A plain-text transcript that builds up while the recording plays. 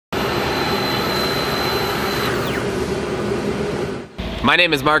My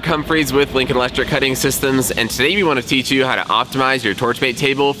name is Mark Humphreys with Lincoln Electric Cutting Systems, and today we want to teach you how to optimize your torch bait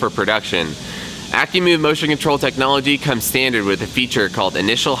table for production. AccuMove motion control technology comes standard with a feature called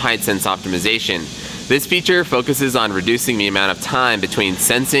Initial Height Sense Optimization. This feature focuses on reducing the amount of time between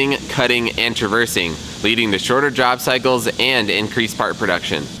sensing, cutting, and traversing, leading to shorter job cycles and increased part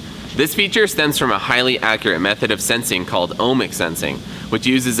production. This feature stems from a highly accurate method of sensing called ohmic sensing, which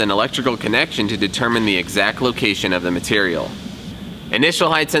uses an electrical connection to determine the exact location of the material. Initial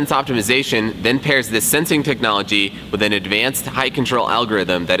Height Sense Optimization then pairs this sensing technology with an advanced height control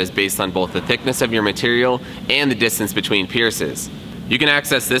algorithm that is based on both the thickness of your material and the distance between pierces. You can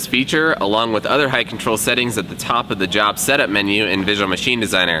access this feature along with other height control settings at the top of the Job Setup menu in Visual Machine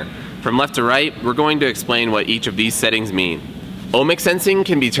Designer. From left to right, we're going to explain what each of these settings mean. Ohmic sensing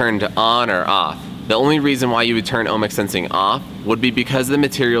can be turned on or off. The only reason why you would turn ohmic sensing off would be because of the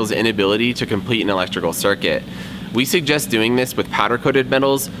material's inability to complete an electrical circuit. We suggest doing this with powder-coated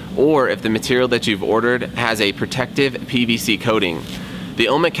metals or if the material that you've ordered has a protective PVC coating. The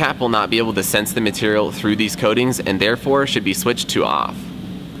ohmic cap will not be able to sense the material through these coatings and therefore should be switched to off.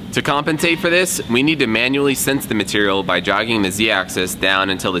 To compensate for this, we need to manually sense the material by jogging the Z-axis down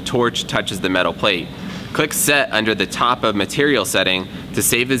until the torch touches the metal plate. Click Set under the top of Material setting to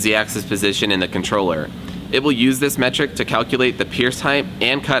save the Z-axis position in the controller. It will use this metric to calculate the pierce height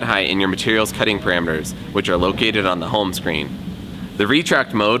and cut height in your material's cutting parameters, which are located on the home screen. The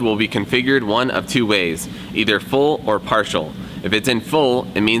retract mode will be configured one of two ways, either full or partial. If it's in full,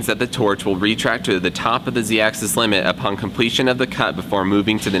 it means that the torch will retract to the top of the Z-axis limit upon completion of the cut before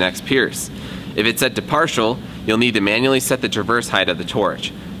moving to the next pierce. If it's set to partial, you'll need to manually set the traverse height of the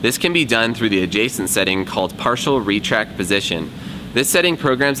torch. This can be done through the adjacent setting called Partial Retract Position. This setting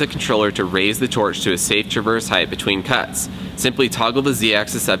programs the controller to raise the torch to a safe traverse height between cuts. Simply toggle the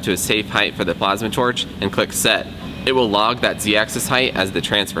Z-axis up to a safe height for the plasma torch and click Set. It will log that Z-axis height as the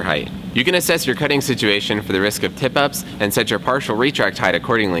transfer height. You can assess your cutting situation for the risk of tip-ups and set your partial retract height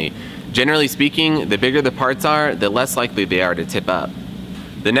accordingly. Generally speaking, the bigger the parts are, the less likely they are to tip up.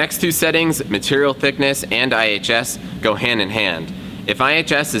 The next two settings, material thickness and IHS, go hand in hand. If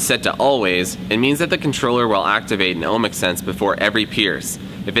IHS is set to always, it means that the controller will activate an ohmic sense before every pierce.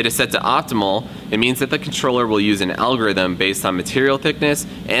 If it is set to optimal, it means that the controller will use an algorithm based on material thickness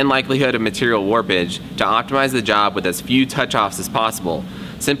and likelihood of material warpage to optimize the job with as few touch-offs as possible.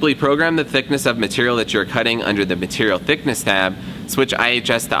 Simply program the thickness of material that you're cutting under the Material Thickness tab, switch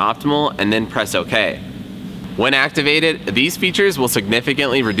IHS to optimal, and then press OK. When activated, these features will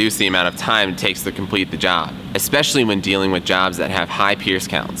significantly reduce the amount of time it takes to complete the job, especially when dealing with jobs that have high pierce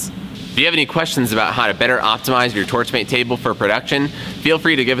counts. If you have any questions about how to better optimize your torch bait table for production, feel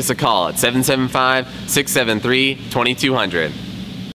free to give us a call at 775-673-2200.